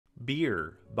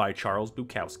Beer by Charles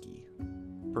Bukowski,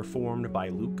 performed by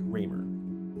Luke Raymer.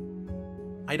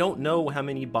 I don't know how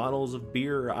many bottles of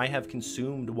beer I have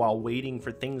consumed while waiting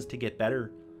for things to get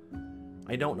better.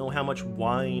 I don't know how much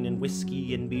wine and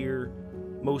whiskey and beer,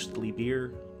 mostly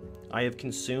beer, I have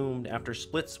consumed after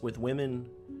splits with women,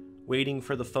 waiting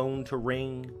for the phone to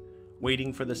ring,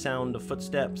 waiting for the sound of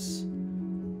footsteps,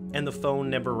 and the phone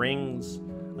never rings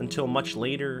until much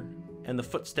later, and the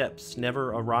footsteps never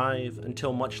arrive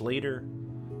until much later.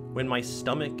 When my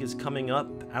stomach is coming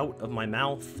up out of my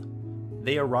mouth,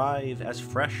 they arrive as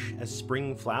fresh as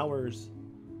spring flowers.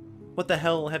 What the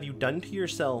hell have you done to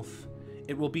yourself?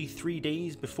 It will be 3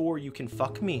 days before you can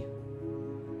fuck me.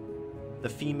 The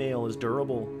female is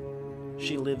durable.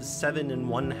 She lives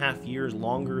 7.5 years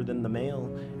longer than the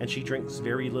male, and she drinks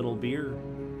very little beer,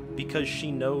 because she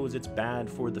knows it's bad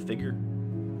for the figure.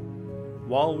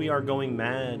 While we are going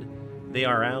mad, they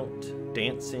are out,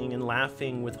 dancing and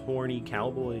laughing with horny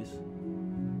cowboys.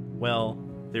 Well,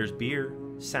 there's beer,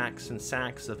 sacks and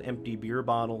sacks of empty beer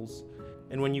bottles,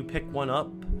 and when you pick one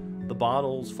up, the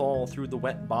bottles fall through the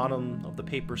wet bottom of the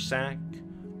paper sack,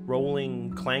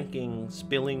 rolling, clanking,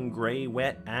 spilling gray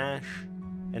wet ash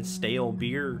and stale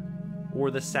beer, or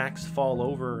the sacks fall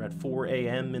over at 4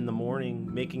 a.m. in the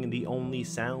morning, making the only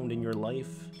sound in your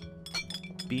life.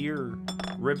 Beer,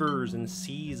 rivers and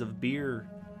seas of beer,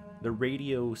 the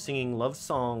radio singing love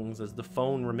songs as the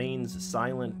phone remains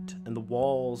silent and the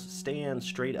walls stand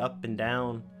straight up and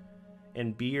down,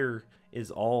 and beer is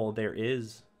all there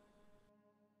is.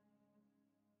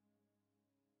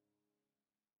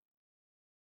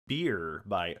 Beer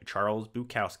by Charles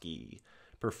Bukowski,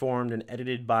 performed and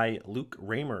edited by Luke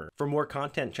Raymer. For more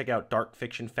content, check out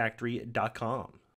darkfictionfactory.com.